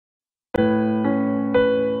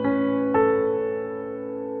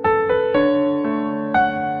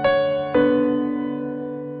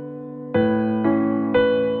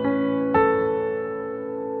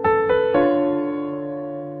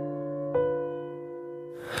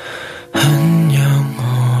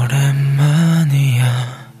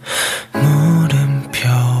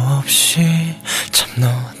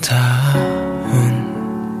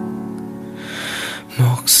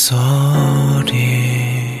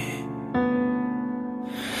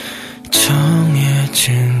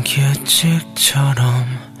규칙처럼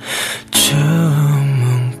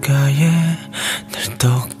주문가에 늘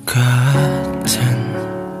똑같은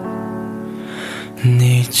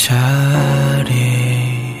네 자리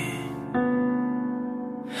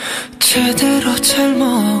제대로 잘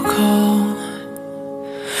먹어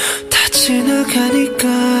다 지나가니까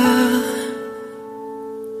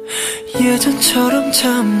예전처럼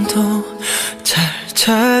잠도 잘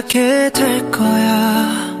자게 될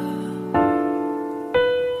거야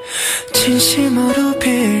진심으로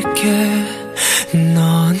빌게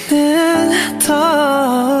너는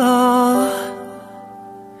더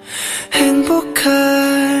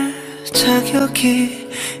행복할 자격이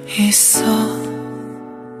있어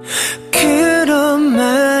그런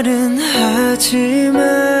말은 하지마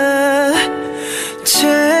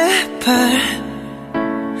제발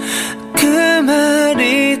그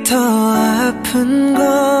말이 더 아픈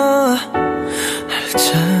거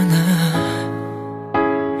알잖아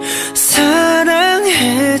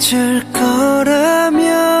사랑해줄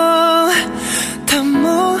거라면 다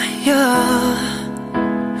뭐야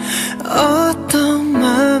어떤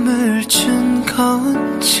맘을 준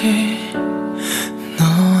건지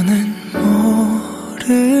너는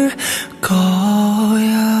모를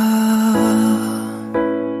거야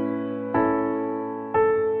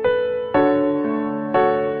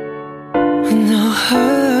No.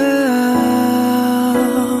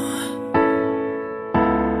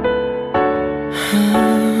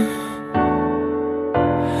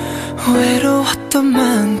 외로웠던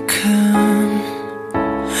만큼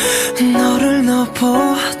너를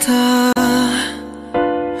너보다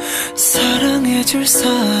사랑해줄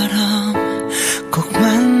사람 꼭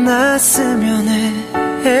만났으면 해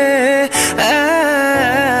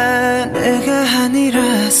내가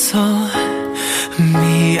아니라서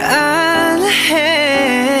미안해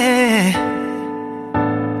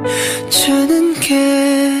주는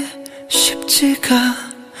게 쉽지가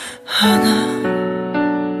않아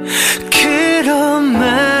그런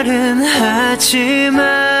말은 하지마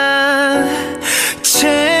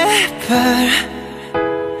제발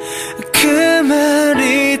그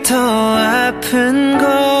말이 더 아픈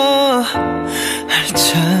거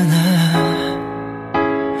알잖아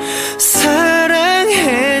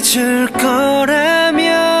사랑해줄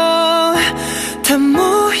거라면 다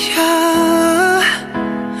뭐야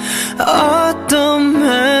어떤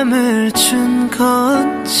맘을 준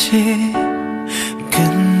건지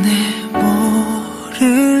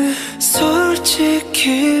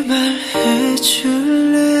솔직히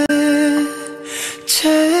말해줄래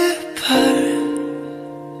제발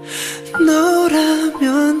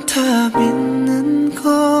너라면 다 믿는 거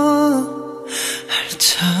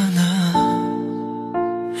알잖아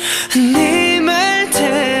네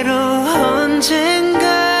말대로 언젠가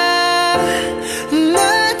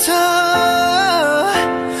나도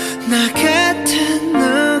나 같은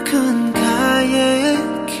누군가에게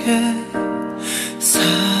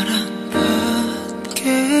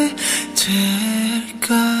사랑받게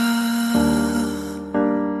될까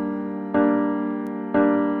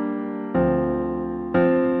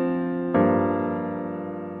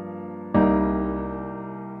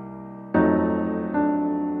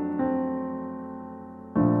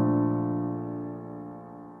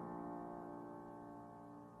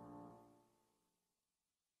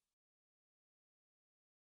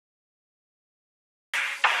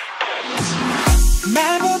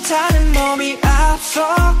말 못하는 몸이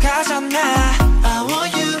앞서가잖아 I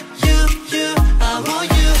want you, you, you, I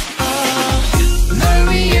want you 널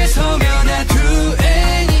위해서면 I do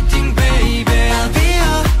anything baby I'll be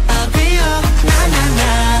your, I'll be your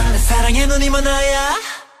나나나 사랑의 눈이 많아야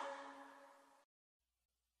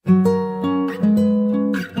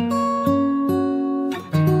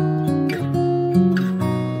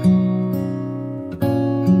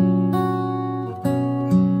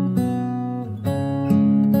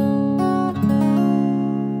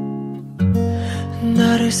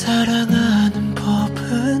나를 사랑하는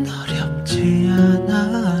법은 어렵지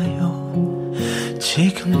않아요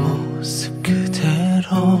지금 모습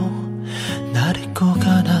그대로 나를 꼭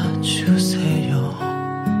안아주세요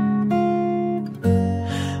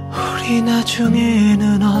우리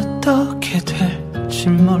나중에는 어떻게 될지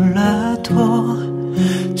몰라도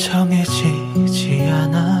정해지지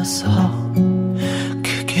않아서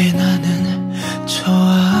그게 나는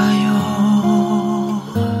좋아요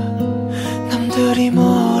남들이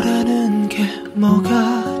뭐라는 게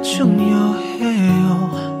뭐가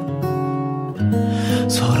중요해요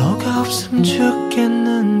서로가 없음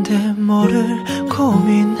죽겠는데 뭐를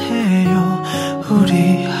고민해요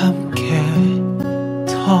우리 함께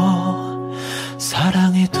더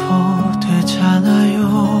사랑해도 되잖아요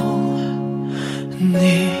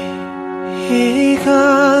네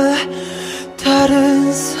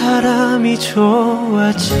다른 사람이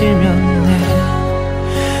좋아지면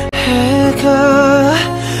내 해가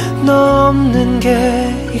너 없는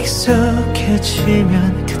게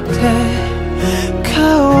익숙해지면 그때가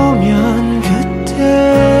오면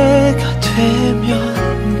그때가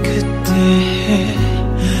되면 그때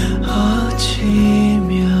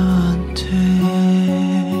헤어지면 돼.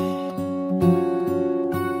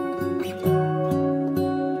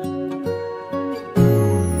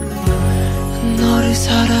 너를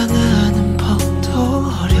사랑하는 법도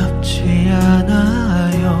어렵지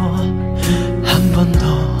않아요. 한 번 더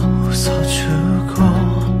웃어주고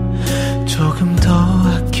조금 더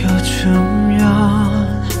아껴주면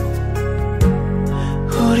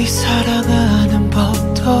우리 사랑하는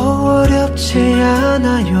법도 어렵지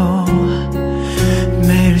않아요.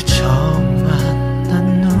 매일 처음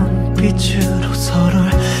만난 눈빛으로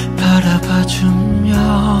서로를 바라봐주면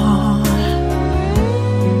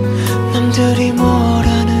남들이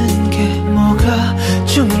뭐라는 게 뭐가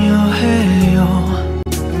중요해요.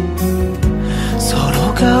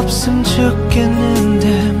 서로가 없음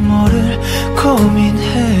죽겠는데 뭐를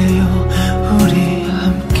고민해요. 우리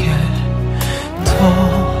함께 더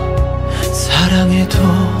사랑해도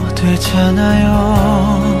되잖아요.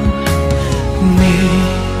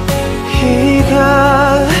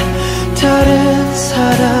 네가 다른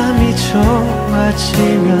사람이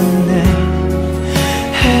좋아지면 내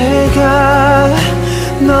해가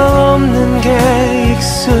너 없는 게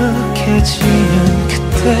익숙해지면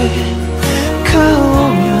그때가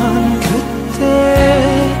오면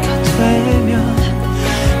그때가 되면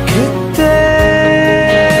그때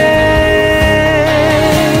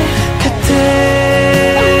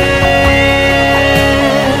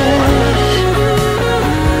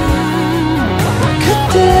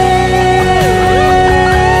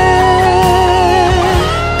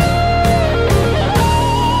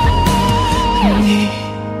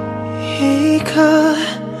네가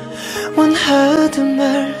원하든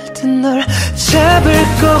말든 널 잡을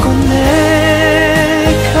거고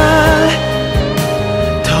내가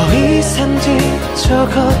더 이상 지쳐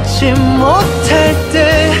걷지 못할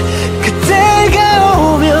때 그때가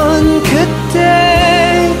오면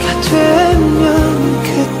그때가 되면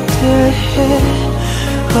그때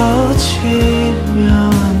헤어지면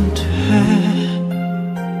돼.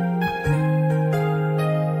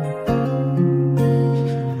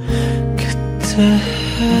 그때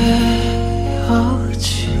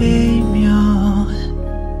헤어지면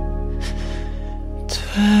돼.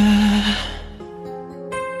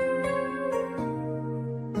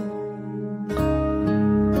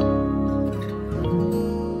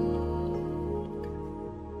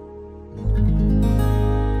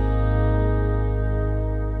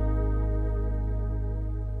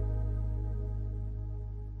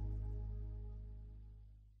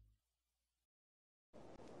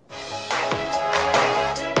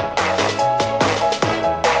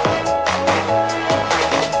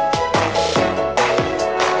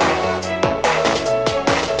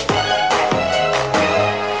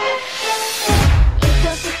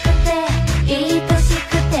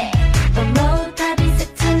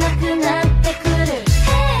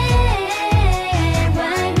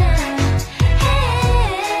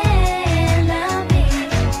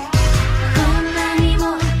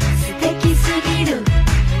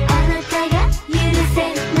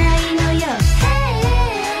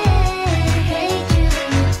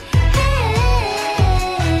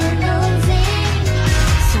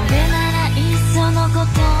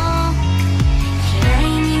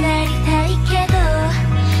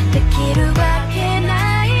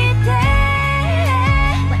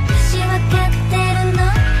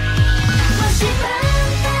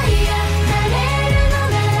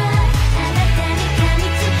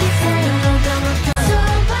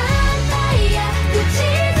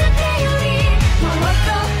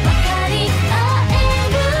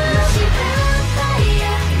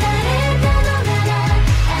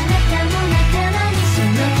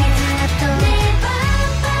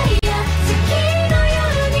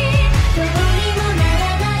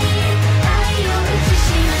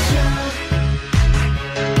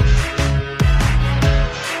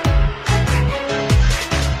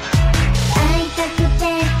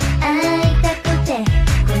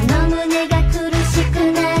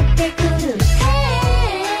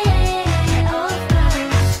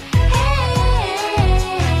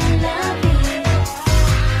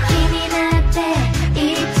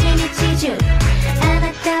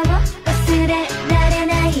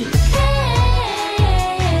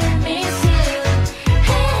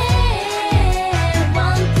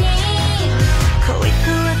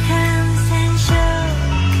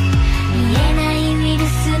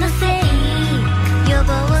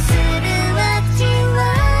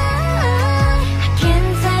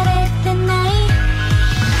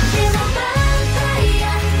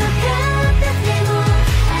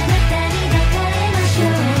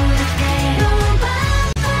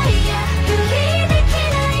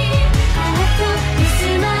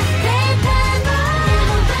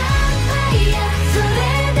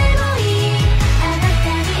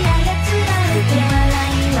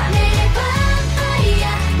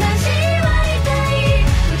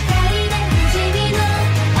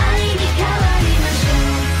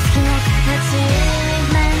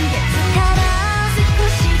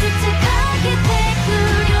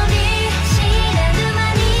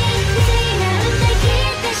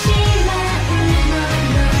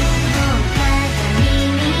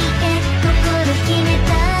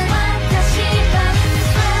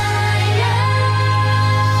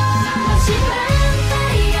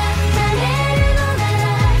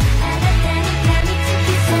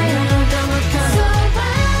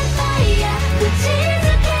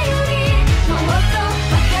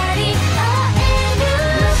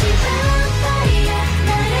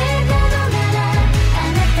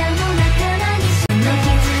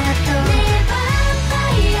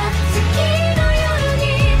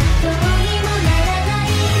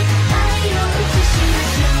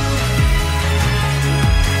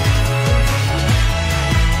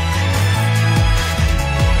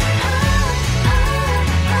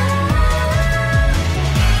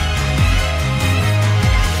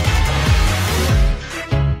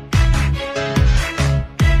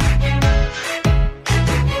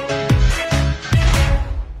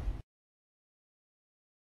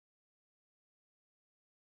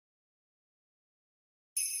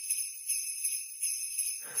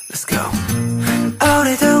 Let's go.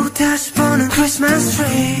 올해도 다시 보는 크리스마스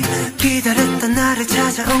트리 기다렸던 날을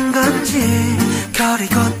찾아온 건지 거리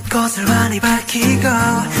곳곳을 환히 밝히고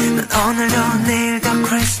난 오늘도 내일도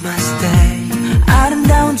크리스마스 데이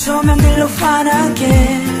아름다운 조명들로 환하게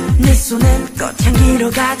네 손엔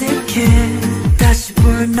꽃향기로 가득해 다시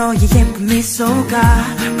볼 너의 예쁜 미소가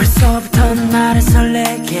벌써부터 나를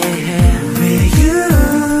설레게 해 With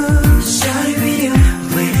you, shawty with you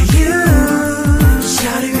With you,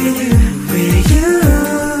 shawty with you With you,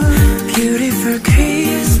 Beautiful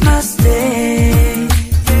Christmas Day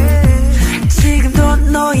지금도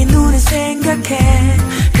너의 눈을 생각해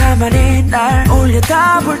가만히 날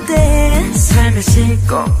올려다볼 때 살며시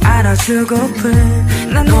꼭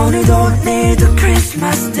안아주고픈 난 오늘도 내일도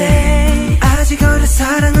크리스마스 데이 아직 어려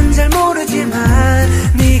사랑은 잘 모르지만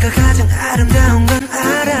네가 가장 아름다운 건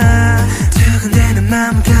알아 두근대는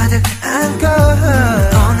마음 가득 안고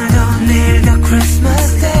오늘도 내일도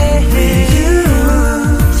크리스마스 데이 With you,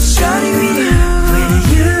 shawty with you With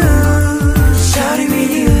you, shawty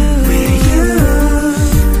with you With you,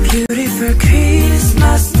 Beautiful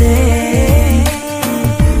Christmas Day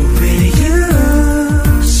with you,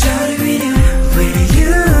 shawty with you With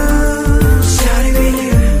you, shawty with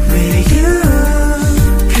you With you,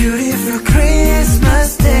 beautiful Christmas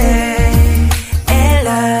day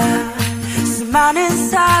Ella 수많은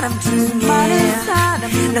사람 중에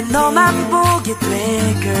난 너만 보게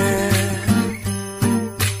돼 girl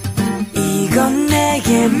이건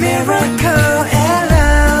내게 miracle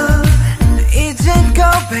Hello 이젠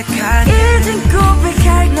고백할게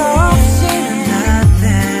너 없이는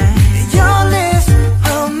nothing Your lips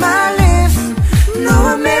on my lips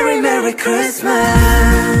너와 Merry Merry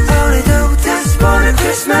Christmas 올해도 다시 보는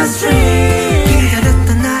Christmas tree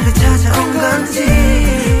기다렸던 날을 찾아온 건지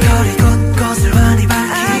거리 곳곳을 환히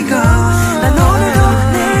밝히고 난 오늘도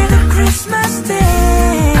내일도 크리스마스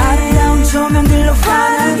데이 아름다운 조명들로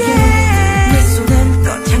환하게 내 손엔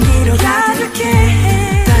꽃향기로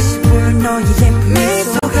가득해 다시 볼 너의 예쁜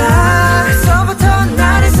미소가 벌써부터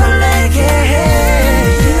나를 설레게 해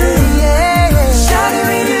Shawty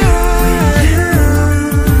with you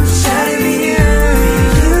Shawty with you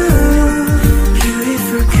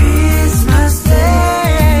Beautiful Christmas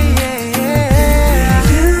day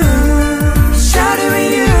Shawty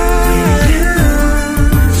with you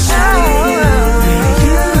Shawty with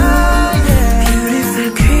you Beautiful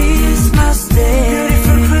Christmas day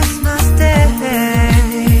Beautiful Christmas day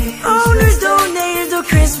오늘도 내일도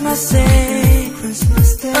크리스마스 데이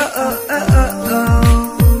Christmas day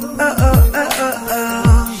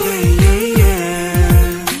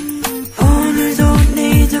오늘도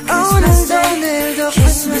내일도 크리스마스 데이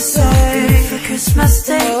Kiss me so beautiful Christmas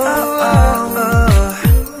day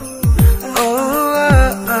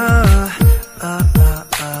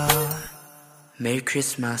메리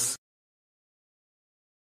크리스마스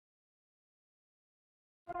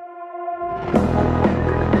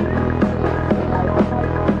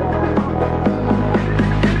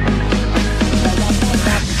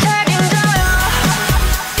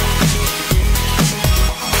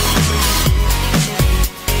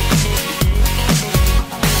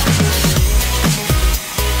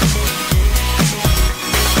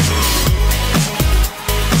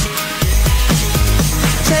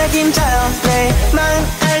책임져요 내 마음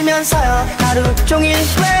알면서요 하루 종일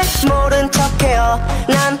왜 모른 척해요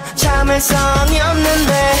난 참을 성이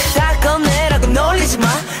없는데 다 겁내라고 놀리지 마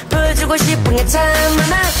보여주고 싶은 게 참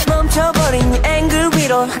많아 멈춰버린 이 앵글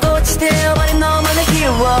위로 꽃이 되어버린 너만의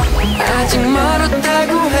hero 아직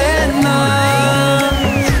멀었다고 해넌내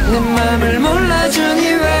맘을 몰라주니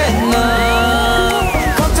왜넌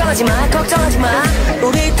걱정하지 마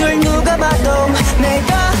우리 둘 누가 봐도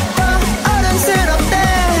내가 더 어른스럽대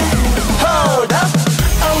Hold up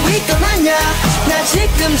이건 아냐 나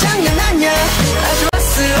지금 장난하냐 아주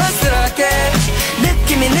아슬아슬하게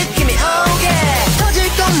느낌이 오게 터질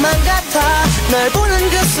것만 같아 널 보는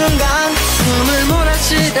그 순간 숨을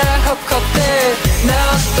몰아쉬다 헉헉대 나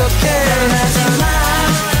어떡해 떠나지마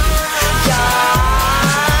야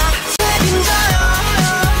책임져요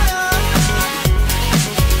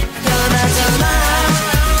떠나지마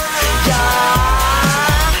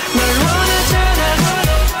널 원하잖아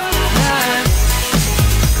난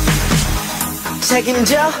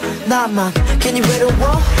책임져 나만 괜히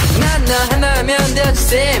외로워 난 너 하나면 되지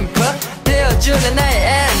simple 되어주는 나의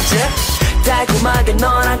angel 달콤하게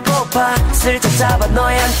널 안고파 슬쩍 잡아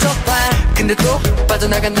너의 한쪽 팔 근데 또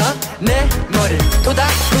빠져나간 넌 내 머리를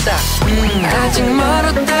토닥토닥 아직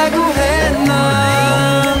멀었다고 해넌내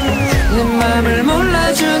맘을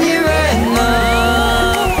몰라주니 왜넌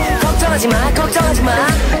걱정하지 마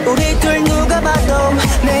우리 둘 누가 봐도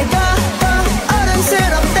내가 더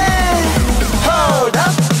어른스럽대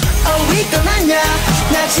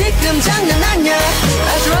지금 장난 아니야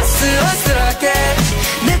아주 어슬어슬하게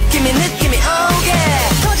느낌이 오게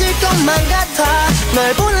터질 것만 같아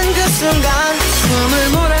널 보는 그 순간 숨을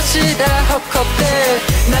몰아쉬다 헉헉대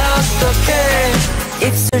나 어떡해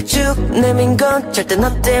입술 쭉 내민 건 절대 너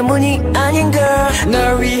때문이 아닌걸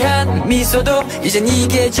널 위한 미소도 이젠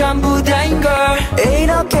이게 전부 다인걸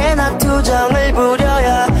이렇게 나 투정을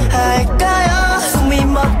부려야 할까요 숨이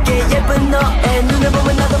멎게 예쁜 너의 눈을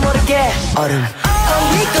보면 나도 모르게 얼음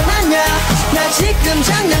이건 아냐 나 지금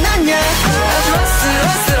장난 아냐 아주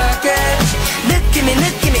어슬어슬하게 느낌이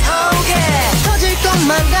오게 터질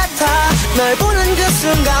것만 같아 널 보는 그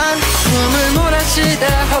순간 숨을 몰아쉬다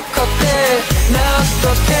헉헉대 나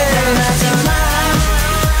어떡해 변하지 마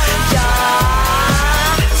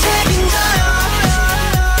책임져요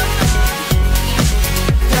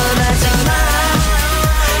변하지 마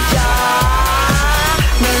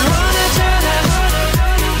널 원하잖아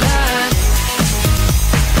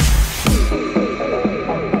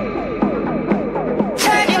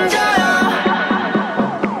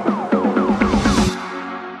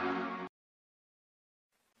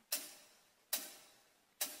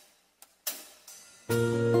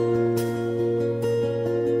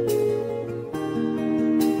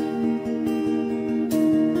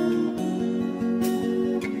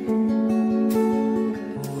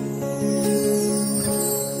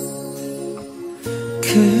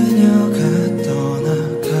그녀가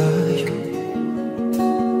떠나가요.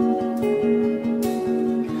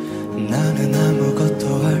 나는 아무것도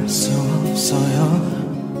할 수 없어요.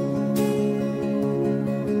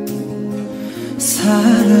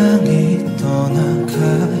 사랑이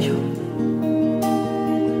떠나가요.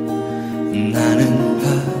 나는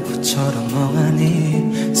바보처럼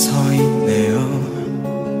멍하니 서 있네요.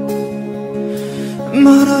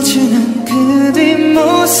 멀어지는 그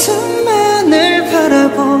뒷모습만을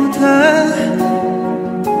바라보다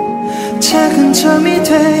작은 점이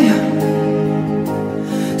되어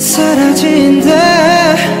사라진다.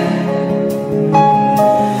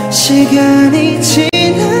 시간이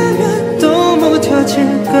지나면 또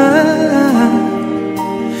무뎌질까.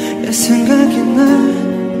 내 생각이 나,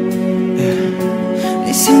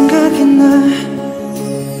 네 생각이 나.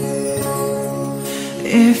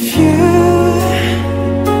 If you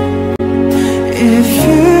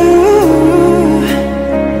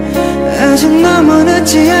아직 너무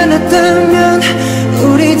늦지 않았다면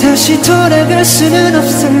우리 다시 돌아갈 수는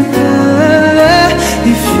없을까.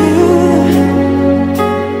 If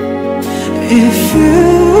you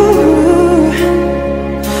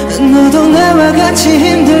너도 나와 같이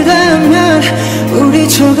힘들다면 우리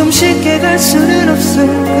조금 쉽게 갈 수는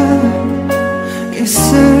없을까.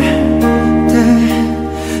 있을 때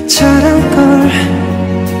잘할걸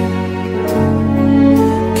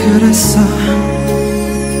그랬어.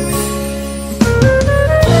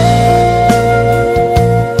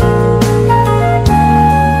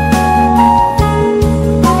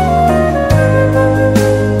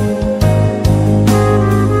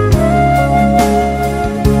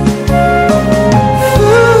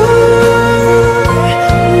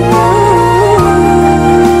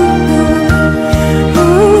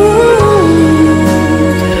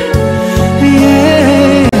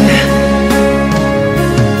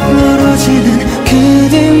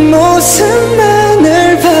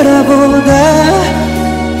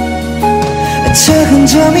 작은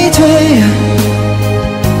점이 되어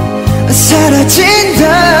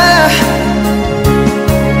사라진다.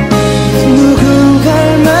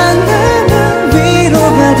 누군가를 만나면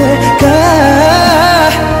위로가 될까.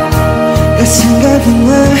 내 생각이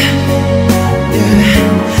나, yeah.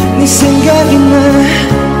 네 생각이 나,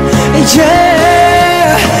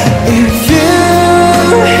 yeah. If you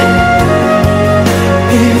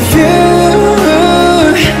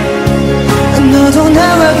너도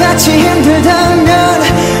나와 같이 힘들다면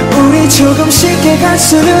우리 조금 쉽게 갈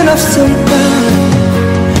수는 없을까.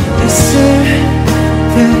 있을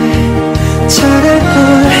때 잘할걸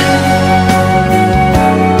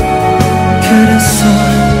그랬어.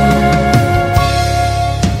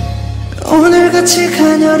 오늘같이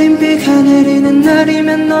가녀린 비가 내리는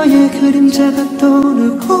날이면 너의 그림자가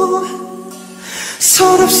떠오르고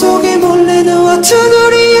서랍 속에 몰래 넣어둔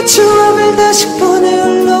우리의 추억을 다시 꺼내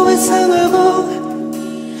흘러 회상하고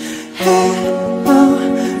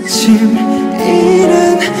헤어짐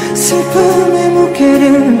이란 슬픔의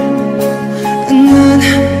무게를 난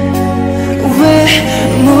왜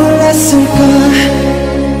몰랐을까.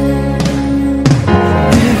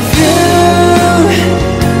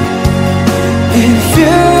 If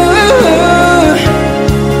you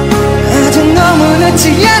아직 너무 늦지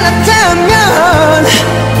않았다면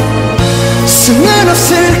수는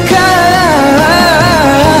없을까.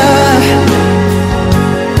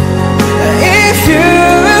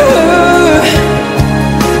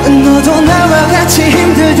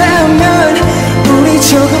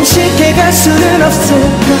 할 수는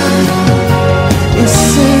없을까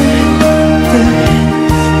있을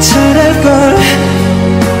때 잘할걸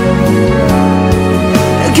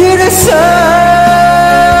그래서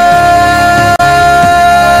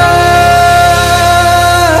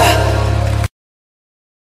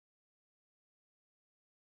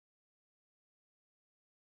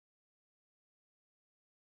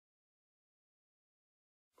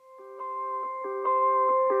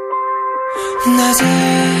낮에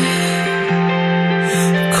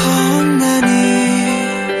겁나니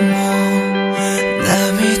뭐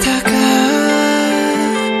남이다가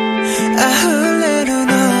흘레로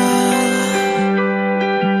너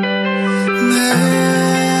내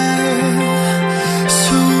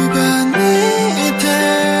수반이 돼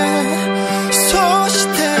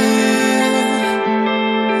소시대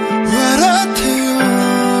와라테요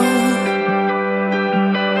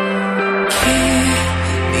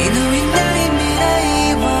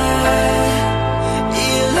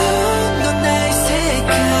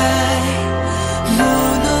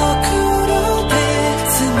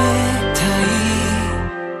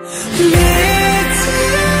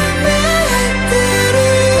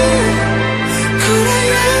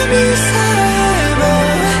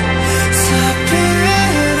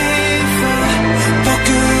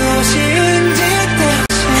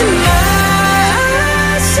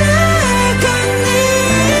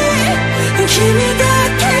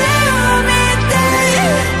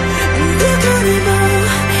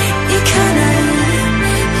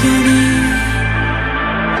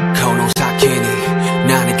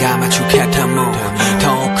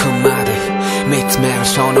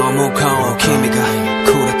너무 커 기미가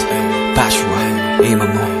그렇다 바시와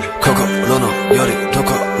이만 뭐 거꾸로는 열이 더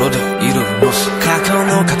걸어도 이루어서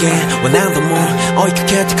가까워가게 원한다 뭐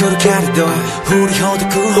어이크게 그렇게 하리도 우리 호도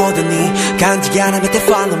그 호도니 간지 않으면 they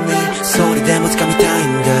follow me 소리 대 모습감이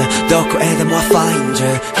다인데 덕후에다 모아 find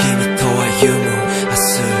힘이 더와 유무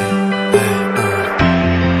아슬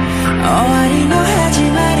어리너 하지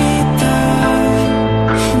말이또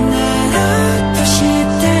나를 또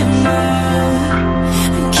싶대모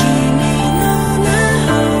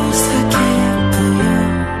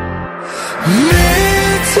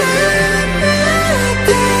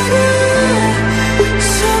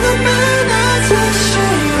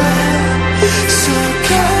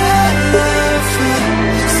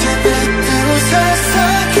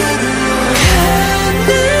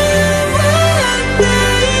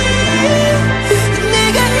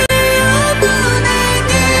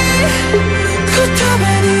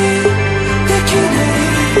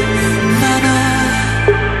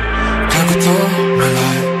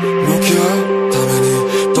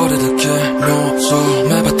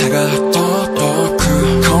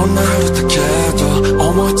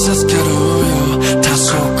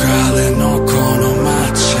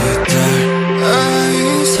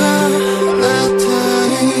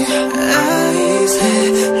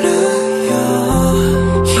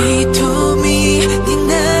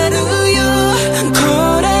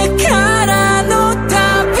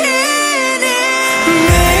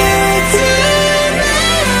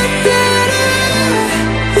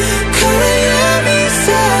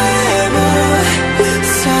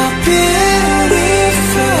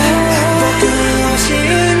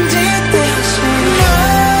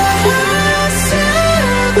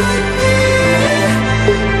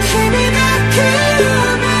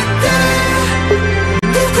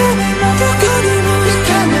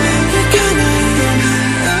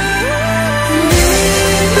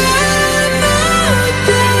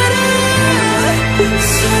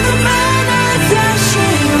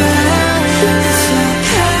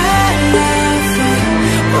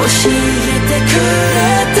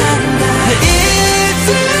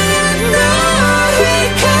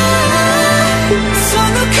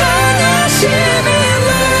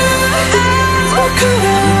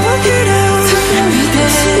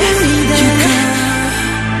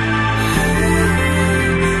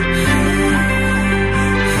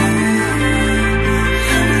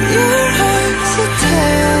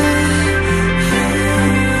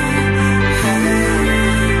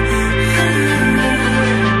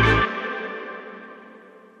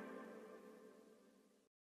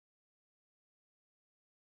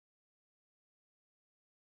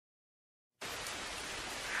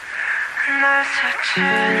날 스치는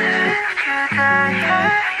그대의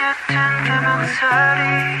옅은 그 목소리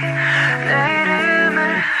내 이름을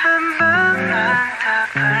한 번만 더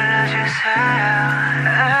불러주세요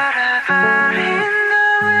알아버린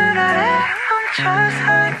너의 나를 멈춰서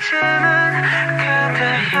있지만 그대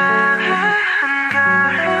향해 한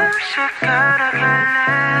걸음씩 걸어갈래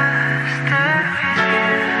Stay with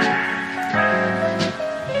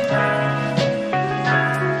you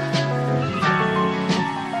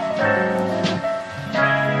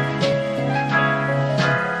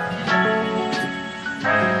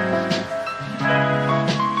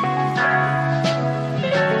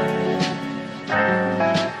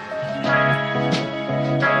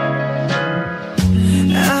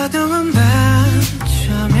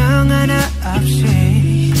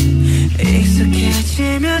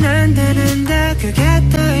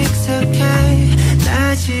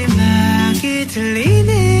마지막이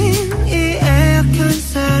들리는 이 에어컨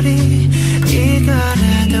소리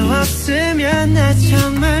이거라도 없으면 나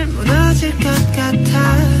정말 무너질 것 같아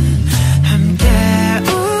함께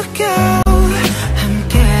웃고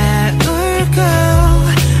함께 울고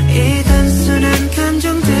이 단순한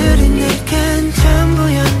감정들이 내겐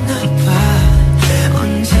전부였나 봐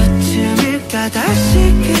언제쯤일까 다시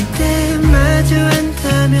그때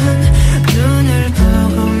마주한다면 눈을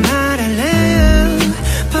보고 말할래요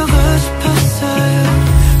보고 싶었어요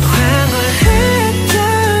황홀했던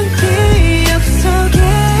기억 속에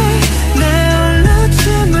나 홀로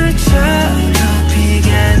춤을 춰 비가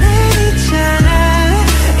내리잖아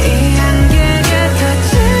이 안개가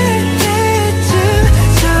터질 때쯤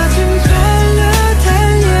젖은 발로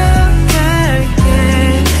달려갈게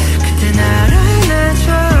그때 날 안아줘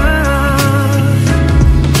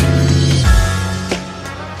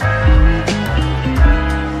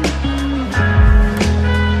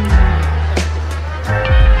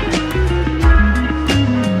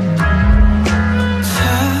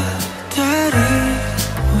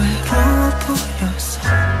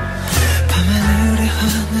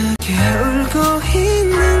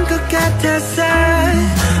같았어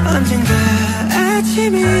언젠가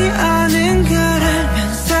아침이 오는 걸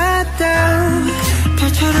알면서도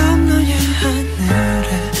별처럼 노을 하늘에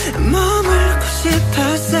머물고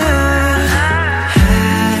싶었어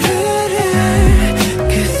하루를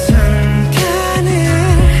그 순간을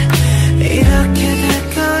이렇게 될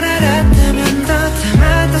걸 알았다면 더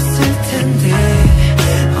담아뒀을 텐데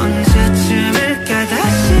언제쯤일까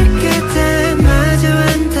다시 그때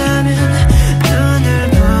마주한다면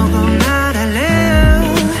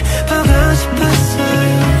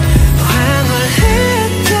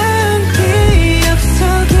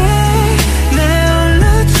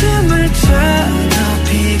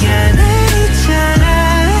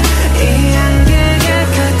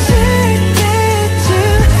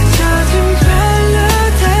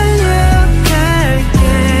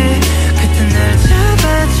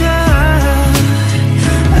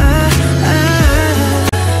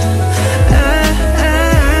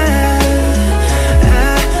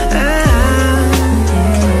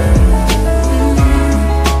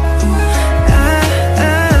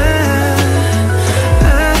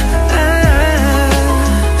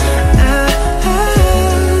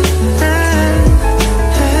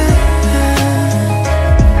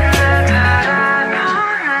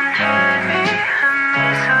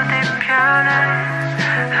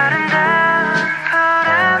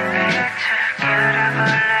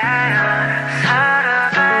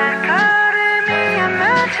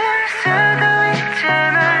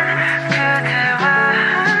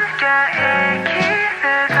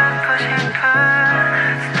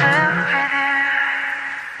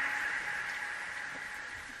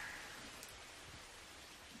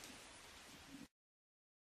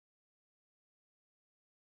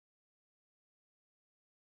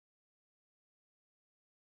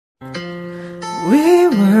We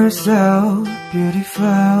were so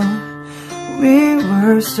beautiful, we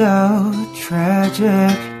were so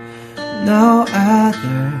tragic, no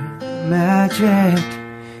other magic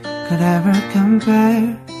could ever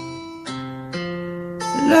compare.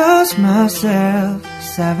 Lost myself,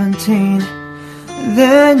 17,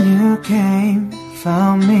 then you came,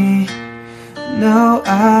 found me, no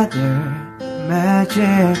other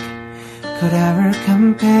magic could ever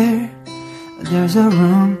compare. There's a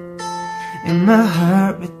room in my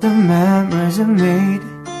heart with the memories I made.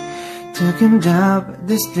 Taken down but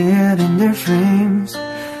they're still in their frames.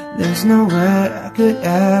 There's no way I could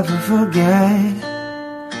ever forget.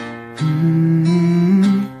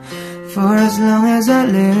 For as long as I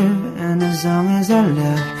live and as long as I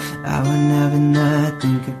love, I will never not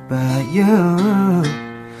think about you.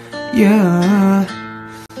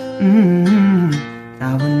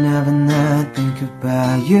 I will never not think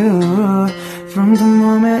about you. From the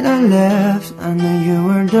moment I left, I knew you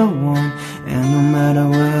were the one. And no matter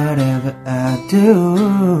whatever I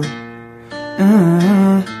do,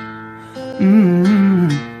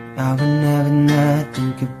 I will never not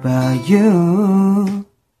think about you.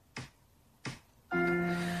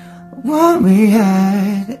 What we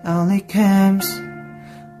had only comes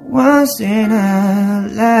once in a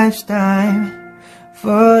lifetime.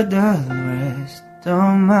 For the rest,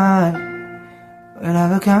 don't mind, will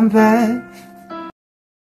never come back.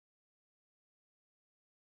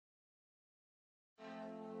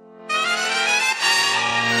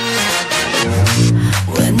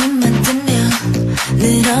 왜 눈만 뜨면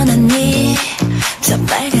늘어난 저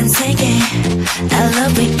빨간색의 I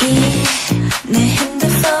love it 내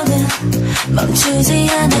핸드폰은 멈추지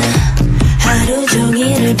않아 하루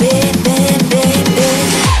종일을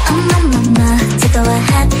어머머머 뜨거워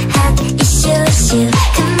hot issue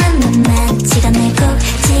그만 시간을 꼭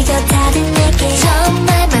지겨 다들 내게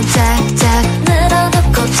정말만 짝짝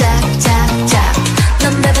늘어놓고 짝짝짝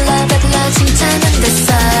넌 배불러 칭찬은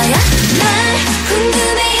됐어요 날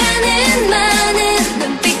궁금해하는 많은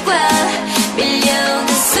눈빛과 밀려오는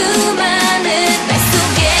수많은 말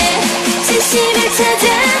속에 진실을 찾아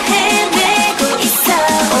헤매고 있어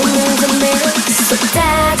오늘도 내로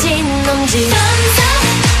쏟아진 놈지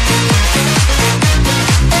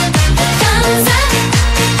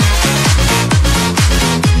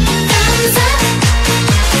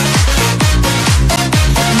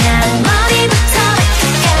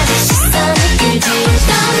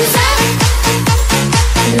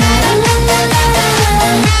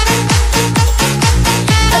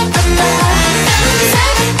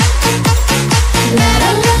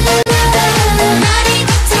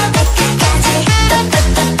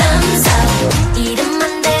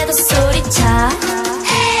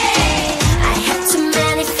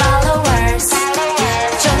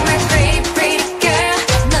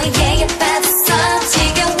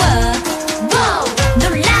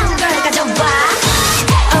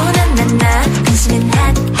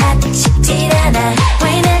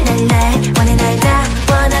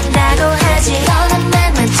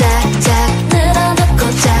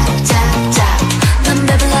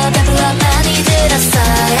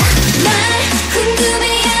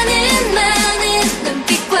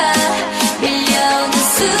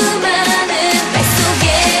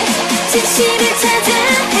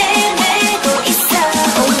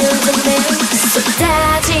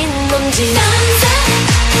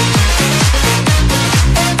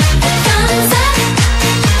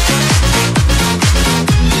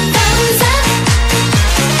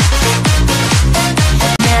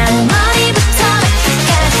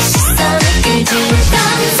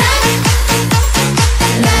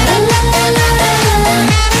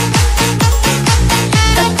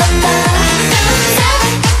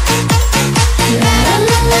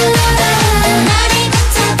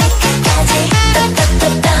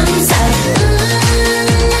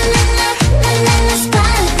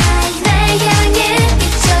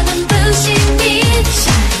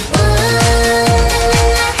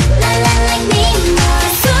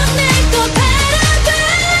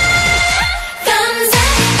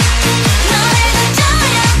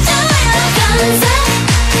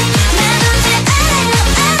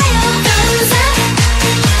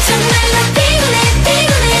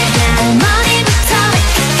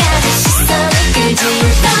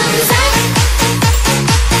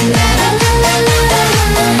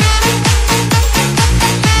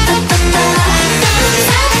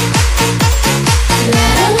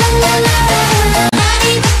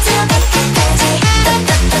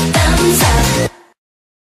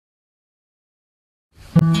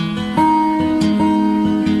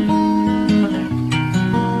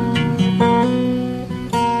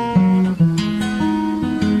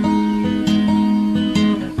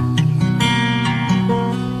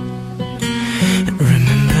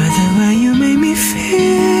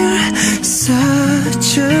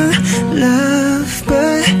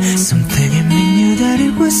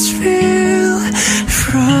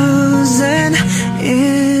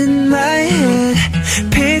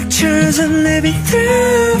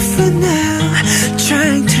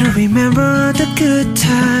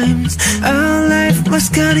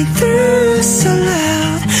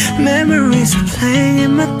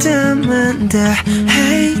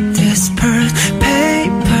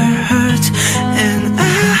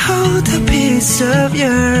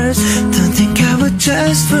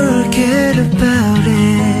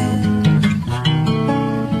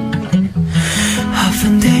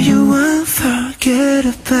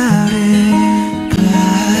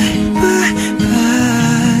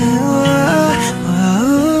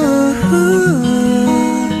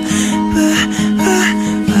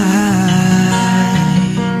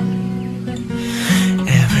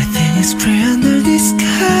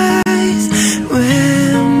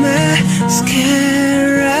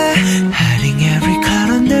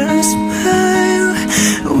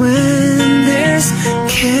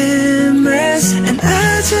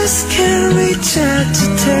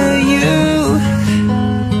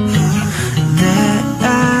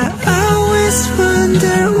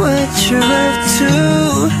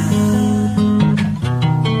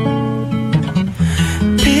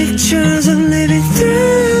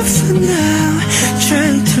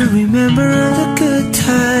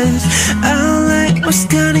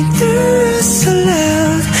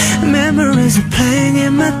playing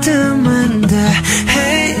in my mind. I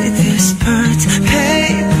hate this part,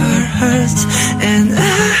 paper hurts.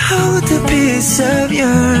 piece of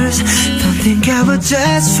yours. Don't think I would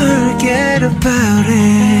just forget about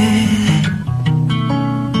it.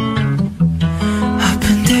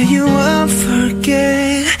 Hoping that you won't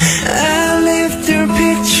forget. I lived through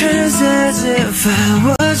pictures as if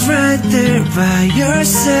I was right there by your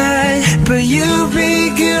side, but you'd be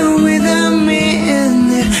good without me.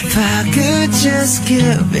 And if I could just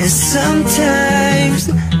give it some time,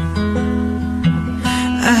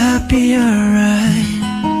 I'll be alright.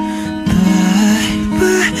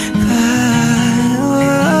 Bye, bye, bye.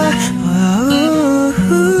 Whoa,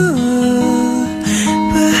 whoa,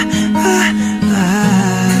 bye, bye, bye.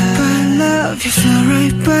 Goodbye, love. You feel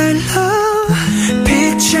right by love.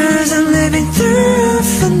 Pictures I'm living through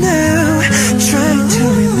for now. Trying to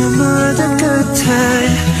remember the good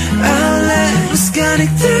time. Our life was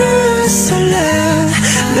getting through so loud.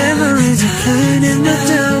 Memories are playing in the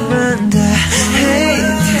dark, and I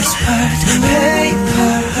hate this part.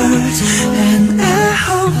 Paper hurts, and I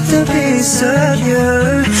hope the piece of you.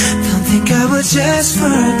 Don't think I would just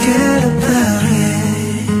forget about it.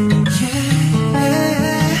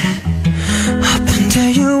 Yeah, hoping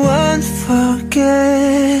that you won't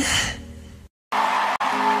forget.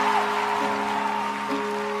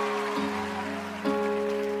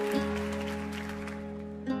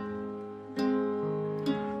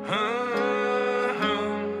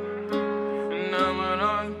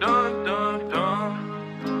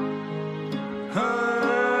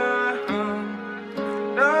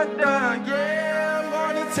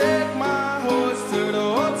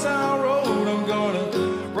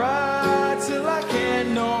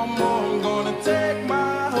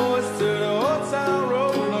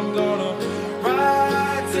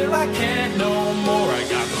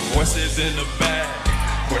 In the back,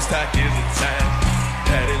 horse tack is attached.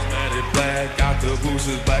 That is matted black, got the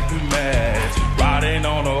boosters black to match. Riding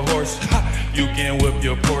on a horse, you can whip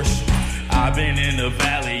your Porsche. I've been in the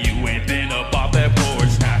valley, you ain't been up off that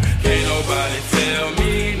porch. Now, can't nobody tell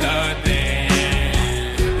me nothing.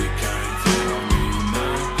 You can't tell me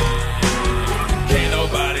nothing. Can't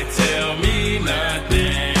nobody tell me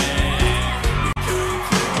nothing. You can't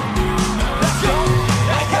tell me nothing. Let's go.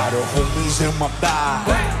 I got her homies in my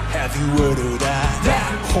bag. Have you heard of that?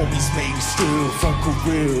 Homies made me steal from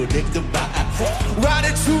Korea, nigga, buy.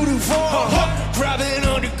 Riding to the farm, driving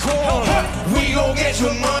on the corner. We gon' get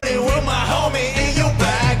your money with my homie in your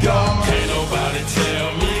bag, y'all. Can't nobody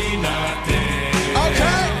tell me nothing.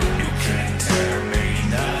 Okay. You can't tell me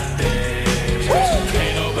nothing.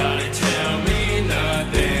 Can't nobody tell me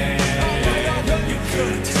nothing. You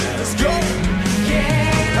can't tell me. Let's go.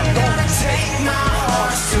 Yeah, I'm gonna take my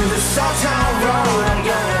horse to the Salt Town Road. I'm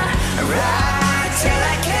gonna ride till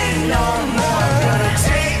I can't no more. I'm gonna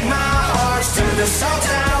take my horse to the Salt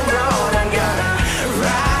Town Road. I'm gonna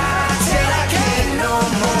ride till I can't no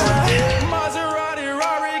more. Maserati,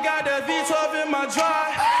 Rari, got that V12 in my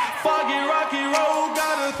drive. Foggy, rocky road,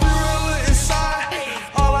 got a thriller inside.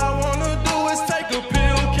 All I wanna do is take a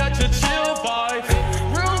pill, catch a chill vibe.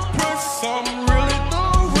 Real push, something really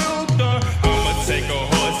done, real done. I'ma take a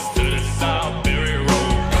horse to the Southbury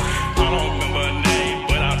Road. I don't remember her name,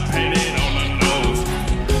 but I painted on the nose.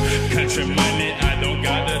 Country money, I don't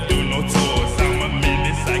gotta do no tours. I'm a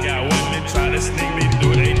menace, I got women try to sneak me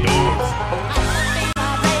through they doors.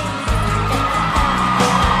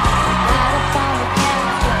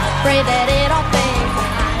 Pray that it all fades.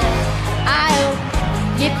 I hope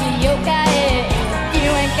if you got it, you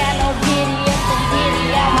ain't got no giddy up and giddy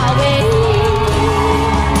out my way.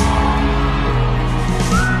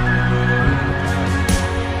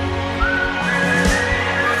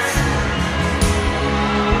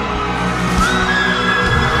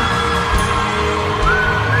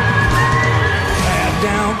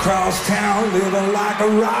 Down cross town, living like a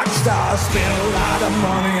rock star. Spend a lot of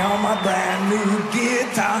money on my brand new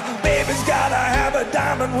guitar. Baby's gotta have a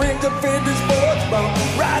diamond ring to fit the sports bar.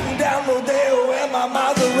 Riding down Rodeo in my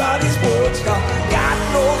Maserati sports car. Got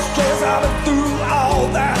no stress, I've been through all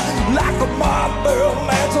that. Like a Marlboro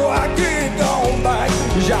man, so I get on back.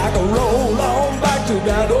 I can roll on back to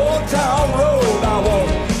that old town road. I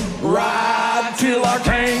wanna ride till I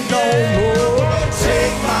can't no more.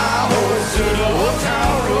 Take my horse to the old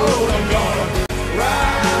town road. I'm gonna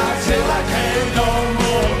ride till I can't no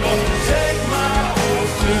more. I'm gonna take my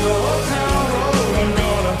horse to the old town road. I'm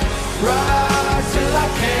gonna ride till I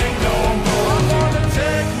can't no more. I'm gonna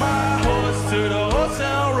take my horse to the old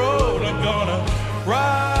town road. I'm gonna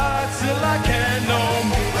ride till I can't no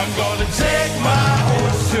more. I'm gonna take my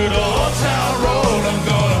horse to the old town road. I'm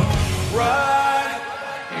gonna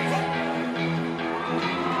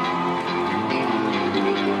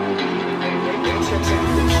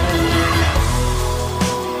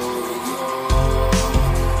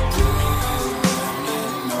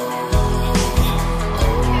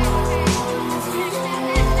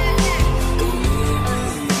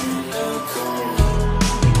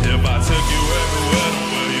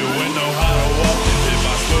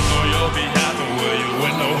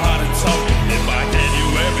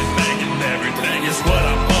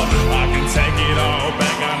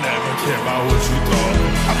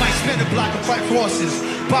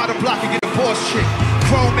bottom block and get a boss chick.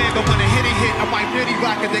 Chrome man, but when a hit I might really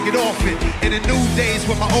rock it, then get off it. In the new days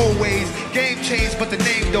with my old ways, game changed, but the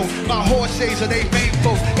name don't. My horse shades are they main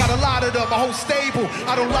folks. Got a lot of them, a whole stable.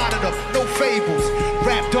 I don't lot of them, no fables.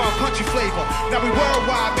 Rap dog, country flavor. Now we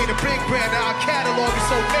worldwide, made a big brand. Now our catalog is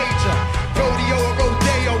so major. Rodeo and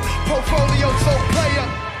rodeo, portfolio so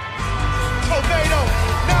player.